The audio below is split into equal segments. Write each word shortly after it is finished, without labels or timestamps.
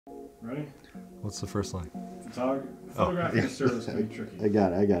Ready? What's the first line? Photographing a service can be tricky. I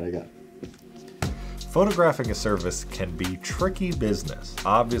got it. Photographing a service can be tricky business.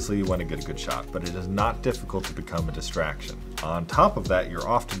 Obviously, you want to get a good shot, but it is not difficult to become a distraction. On top of that, you're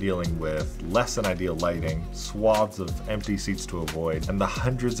often dealing with less than ideal lighting, swaths of empty seats to avoid, and the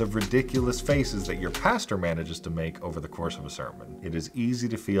hundreds of ridiculous faces that your pastor manages to make over the course of a sermon. It is easy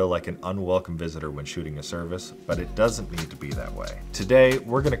to feel like an unwelcome visitor when shooting a service, but it doesn't need to be that way. Today,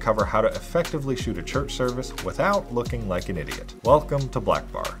 we're going to cover how to effectively shoot a church service without looking like an idiot. Welcome to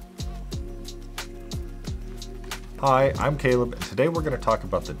Blackbar. Hi, I'm Caleb, and today we're going to talk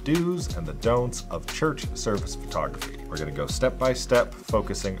about the do's and the don'ts of church service photography. We're going to go step by step,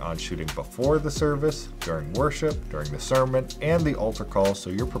 focusing on shooting before the service, during worship, during the sermon, and the altar call,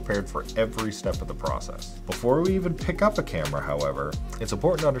 so you're prepared for every step of the process. Before we even pick up a camera, however, it's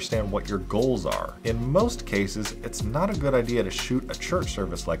important to understand what your goals are. In most cases, it's not a good idea to shoot a church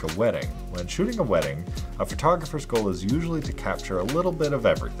service like a wedding. When shooting a wedding, a photographer's goal is usually to capture a little bit of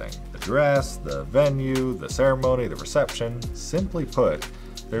everything. The dress, the venue, the ceremony, the reception. Simply put,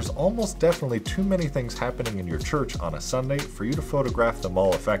 there's almost definitely too many things happening in your church on a Sunday for you to photograph them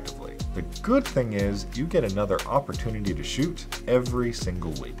all effectively. The good thing is you get another opportunity to shoot every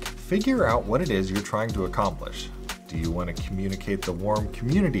single week. Figure out what it is you're trying to accomplish. Do you want to communicate the warm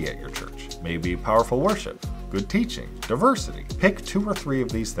community at your church? Maybe powerful worship, good teaching, diversity. Pick 2 or 3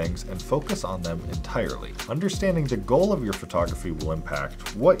 of these things and focus on them entirely. Understanding the goal of your photography will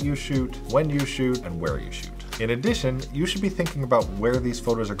impact what you shoot, when you shoot, and where you shoot. In addition, you should be thinking about where these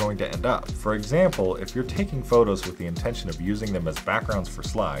photos are going to end up. For example, if you're taking photos with the intention of using them as backgrounds for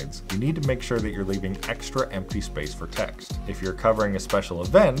slides, you need to make sure that you're leaving extra empty space for text. If you're covering a special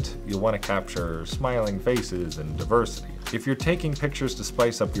event, you'll want to capture smiling faces and diversity. If you're taking pictures to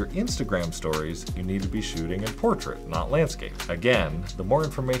spice up your Instagram stories, you need to be shooting in portrait, not landscape. Again, the more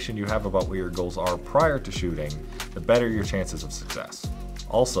information you have about what your goals are prior to shooting, the better your chances of success.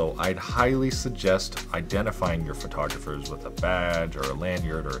 Also, I'd highly suggest identifying your photographers with a badge or a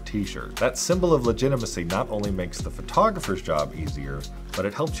lanyard or a t-shirt. That symbol of legitimacy not only makes the photographer's job easier, but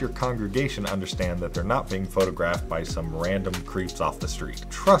it helps your congregation understand that they're not being photographed by some random creeps off the street.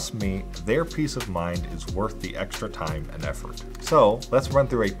 Trust me, their peace of mind is worth the extra time and effort. So, let's run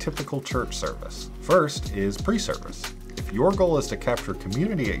through a typical church service. First is pre-service. If your goal is to capture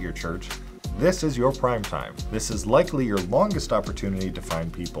community at your church, this is your prime time. This is likely your longest opportunity to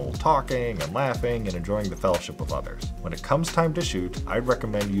find people talking and laughing and enjoying the fellowship of others. When it comes time to shoot, I'd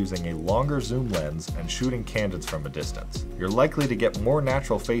recommend using a longer zoom lens and shooting candids from a distance. You're likely to get more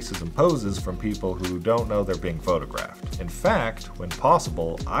natural faces and poses from people who don't know they're being photographed. In fact, when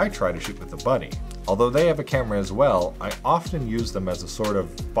possible, I try to shoot with a buddy. Although they have a camera as well, I often use them as a sort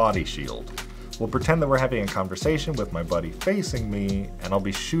of body shield. We'll pretend that we're having a conversation with my buddy facing me, and I'll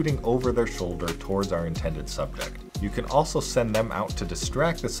be shooting over their shoulder towards our intended subject. You can also send them out to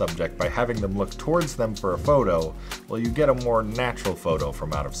distract the subject by having them look towards them for a photo, while you get a more natural photo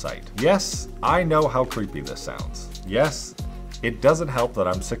from out of sight. Yes, I know how creepy this sounds. Yes, it doesn't help that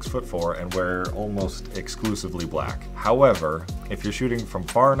I'm 6'4" and wear almost exclusively black. However, if you're shooting from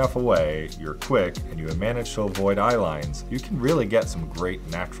far enough away, you're quick, and you manage to avoid eye lines, you can really get some great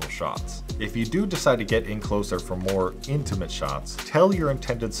natural shots. If you do decide to get in closer for more intimate shots, tell your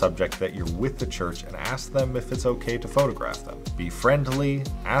intended subject that you're with the church and ask them if it's okay to photograph them. Be friendly,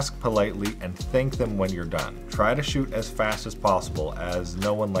 ask politely, and thank them when you're done. Try to shoot as fast as possible, as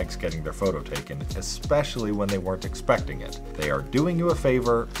no one likes getting their photo taken, especially when they weren't expecting it. They are doing you a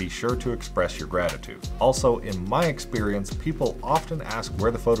favor, be sure to express your gratitude. Also, in my experience, people often ask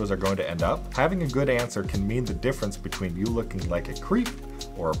where the photos are going to end up. Having a good answer can mean the difference between you looking like a creep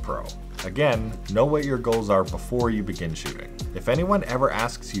or a pro. Again, know what your goals are before you begin shooting. If anyone ever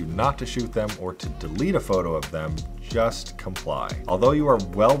asks you not to shoot them or to delete a photo of them, just comply. Although you are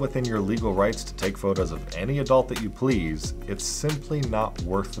well within your legal rights to take photos of any adult that you please, it's simply not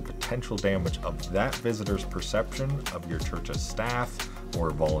worth the potential damage of that visitor's perception of your church's staff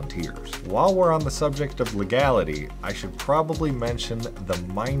or volunteers. While we're on the subject of legality, I should probably mention the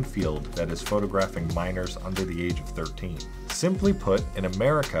minefield that is photographing minors under the age of 13. Simply put, in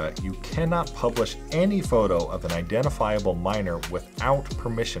America, you cannot publish any photo of an identifiable minor without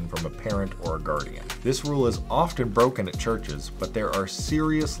permission from a parent or a guardian. This rule is often broken at churches, but there are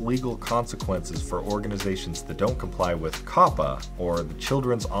serious legal consequences for organizations that don't comply with COPPA, or the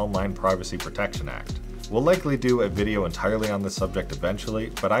Children's Online Privacy Protection Act. We'll likely do a video entirely on this subject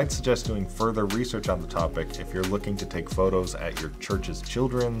eventually, but I'd suggest doing further research on the topic if you're looking to take photos at your church's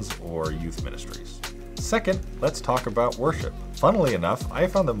children's or youth ministries. Second, let's talk about worship. Funnily enough, I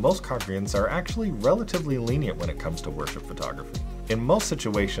have found that most congregants are actually relatively lenient when it comes to worship photography. In most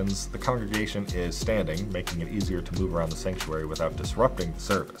situations, the congregation is standing, making it easier to move around the sanctuary without disrupting the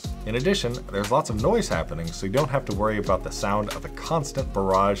service. In addition, there's lots of noise happening, so you don't have to worry about the sound of a constant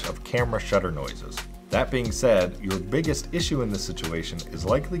barrage of camera shutter noises. That being said, your biggest issue in this situation is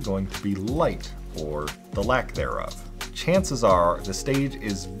likely going to be light, or the lack thereof. Chances are the stage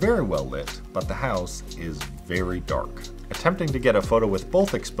is very well lit, but the house is very dark. Attempting to get a photo with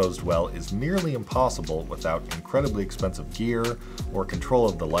both exposed well is nearly impossible without incredibly expensive gear or control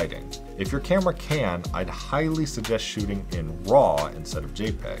of the lighting. If your camera can, I'd highly suggest shooting in RAW instead of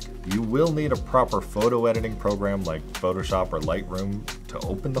JPEG. You will need a proper photo editing program like Photoshop or Lightroom to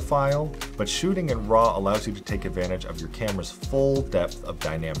open the file, but shooting in RAW allows you to take advantage of your camera's full depth of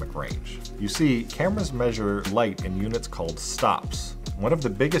dynamic range. You see, cameras measure light in units called stops. One of the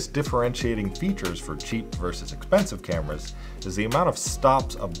biggest differentiating features for cheap versus expensive cameras is the amount of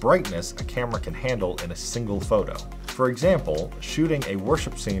stops of brightness a camera can handle in a single photo. For example, shooting a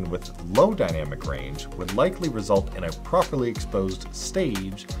worship scene with low dynamic range would likely result in a properly exposed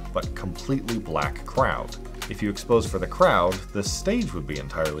stage but completely black crowd. If you expose for the crowd, the stage would be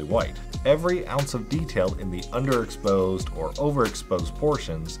entirely white. Every ounce of detail in the underexposed or overexposed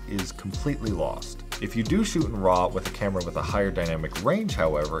portions is completely lost. If you do shoot in RAW with a camera with a higher dynamic range,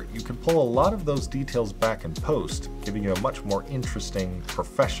 however, you can pull a lot of those details back in post, giving you a much more interesting,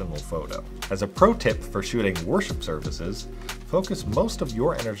 professional photo. As a pro tip for shooting worship services, focus most of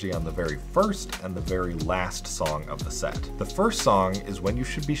your energy on the very first and the very last song of the set. The first song is when you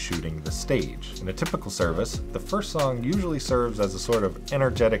should be shooting the stage. In a typical service, the first song usually serves as a sort of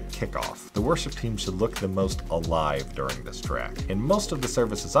energetic kickoff. The worship team should look the most alive during this track. In most of the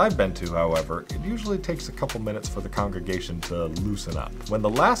services I've been to, however, it usually takes a couple minutes for the congregation to loosen up. When the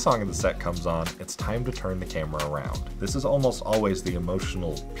last song of the set comes on, it's time to turn the camera around. This is almost always the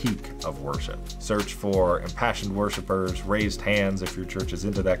emotional peak of worship. Search for impassioned worshipers, raised hands if your church is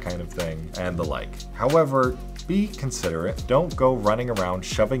into that kind of thing, and the like. However, be considerate. Don't go running around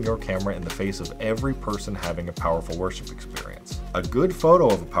shoving your camera in the face of every person having a powerful worship experience. A good photo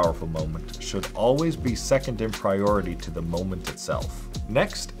of a powerful moment should always be second in priority to the moment itself.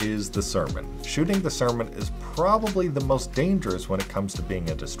 Next is the sermon. Shooting the sermon is probably the most dangerous when it comes to being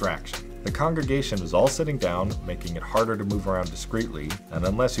a distraction. The congregation is all sitting down, making it harder to move around discreetly, and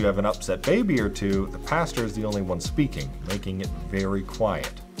unless you have an upset baby or two, the pastor is the only one speaking, making it very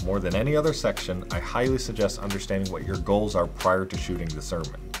quiet. More than any other section, I highly suggest understanding what your goals are prior to shooting the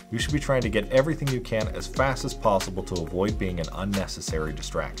sermon. You should be trying to get everything you can as fast as possible to avoid being an unnecessary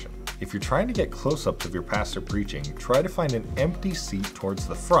distraction. If you're trying to get close-ups of your pastor preaching, try to find an empty seat towards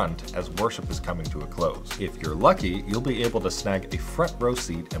the front as worship is coming to a close. If you're lucky, you'll be able to snag a front row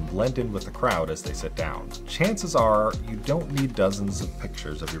seat and blend in with the crowd as they sit down. Chances are you don't need dozens of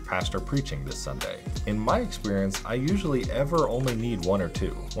pictures of your pastor preaching this Sunday. In my experience, I usually only need one or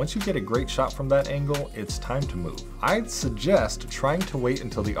two. Once you get a great shot from that angle, it's time to move. I'd suggest trying to wait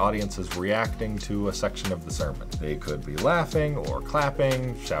until the audience is reacting to a section of the sermon. They could be laughing or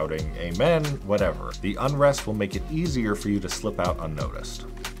clapping, shouting amen, whatever. The unrest will make it easier for you to slip out unnoticed.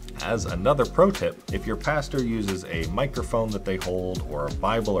 As another pro tip, if your pastor uses a microphone that they hold or a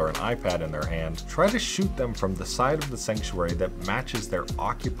Bible or an iPad in their hand, try to shoot them from the side of the sanctuary that matches their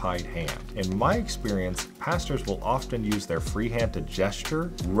occupied hand. In my experience, pastors will often use their free hand to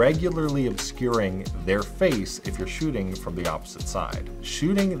gesture, regularly obscuring their face if you're shooting from the opposite side.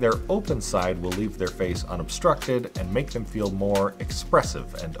 Shooting their open side will leave their face unobstructed and make them feel more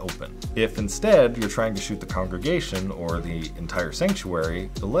expressive and open. If instead you're trying to shoot the congregation or the entire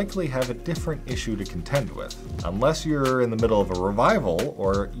sanctuary, the likely have a different issue to contend with. Unless you're in the middle of a revival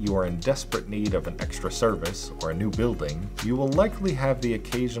or you are in desperate need of an extra service or a new building, you will likely have the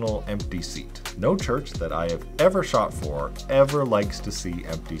occasional empty seat. No church that I have ever shot for ever likes to see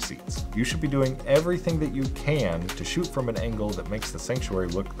empty seats. You should be doing everything that you can to shoot from an angle that makes the sanctuary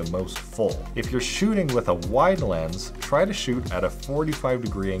look the most full. If you're shooting with a wide lens, try to shoot at a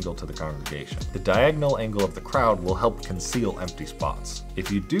 45-degree angle to the congregation. The diagonal angle of the crowd will help conceal empty spots.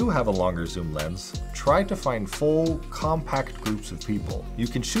 If you do have a longer zoom lens, try to find full, compact groups of people. You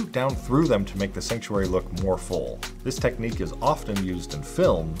can shoot down through them to make the sanctuary look more full. This technique is often used in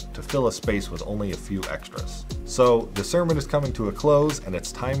film to fill a space with only a few extras. So the sermon is coming to a close and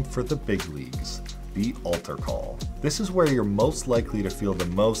it's time for the big leagues. The altar call. This is where you're most likely to feel the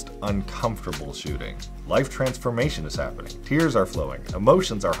most uncomfortable shooting. Life transformation is happening. Tears are flowing.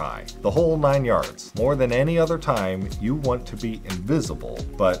 Emotions are high. The whole 9 yards. More than any other time, you want to be invisible,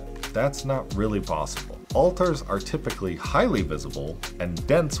 but that's not really possible. altars are typically highly visible and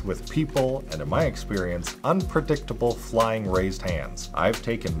dense with people and, in my experience, unpredictable flying raised hands. I've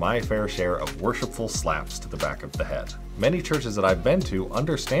taken my fair share of worshipful slaps to the back of the head. Many churches that I've been to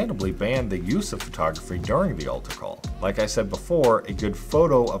understandably ban the use of photography during the altar call. Like I said before, a good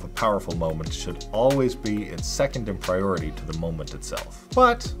photo of a powerful moment should always be its second in priority to the moment itself.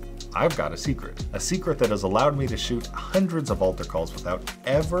 But I've got a secret that has allowed me to shoot hundreds of altar calls without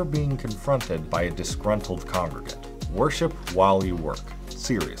ever being confronted by a disgruntled congregant. Worship while you work.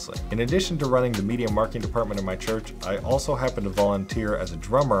 Seriously. In addition to running the media marketing department in my church, I also happen to volunteer as a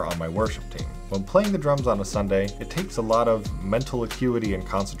drummer on my worship team. When playing the drums on a Sunday, it takes a lot of mental acuity and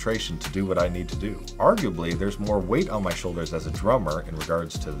concentration to do what I need to do. Arguably, there's more weight on my shoulders as a drummer in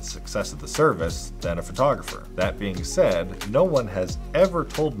regards to the success of the service than a photographer. That being said, no one has ever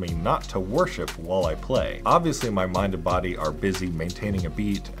told me not to worship while I play. Obviously, my mind and body are busy maintaining a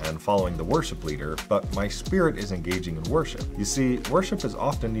beat and following the worship leader, but my spirit is engaging in worship. You see, worship is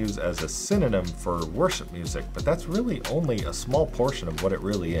often used as a synonym for worship music, but that's really only a small portion of what it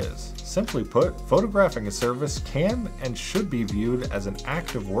really is. Simply put, photographing a service can and should be viewed as an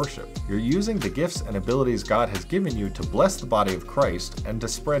act of worship. You're using the gifts and abilities God has given you to bless the body of Christ and to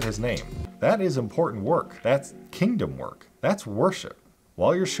spread his name. That is important work. That's kingdom work. That's worship.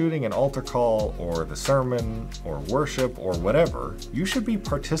 While you're shooting an altar call or the sermon or worship or whatever, you should be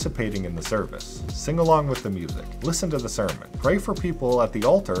participating in the service. Sing along with the music. Listen to the sermon. Pray for people at the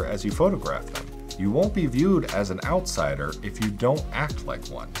altar as you photograph them. You won't be viewed as an outsider if you don't act like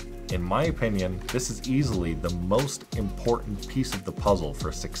one. In my opinion, this is easily the most important piece of the puzzle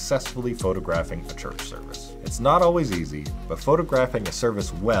for successfully photographing a church service. It's not always easy, but photographing a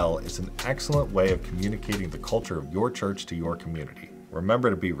service well is an excellent way of communicating the culture of your church to your community. Remember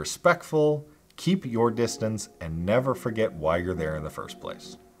to be respectful, keep your distance, and never forget why you're there in the first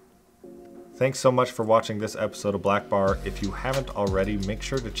place. Thanks so much for watching this episode of Blackbar. If you haven't already, make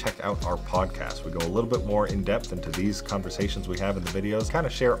sure to check out our podcast. We go a little bit more in depth into these conversations we have in the videos, kind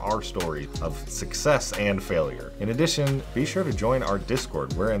of share our story of success and failure. In addition, be sure to join our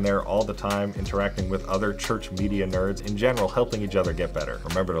Discord. We're in there all the time, interacting with other church media nerds, in general, helping each other get better.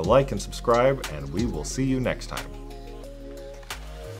 Remember to like and subscribe, and we will see you next time.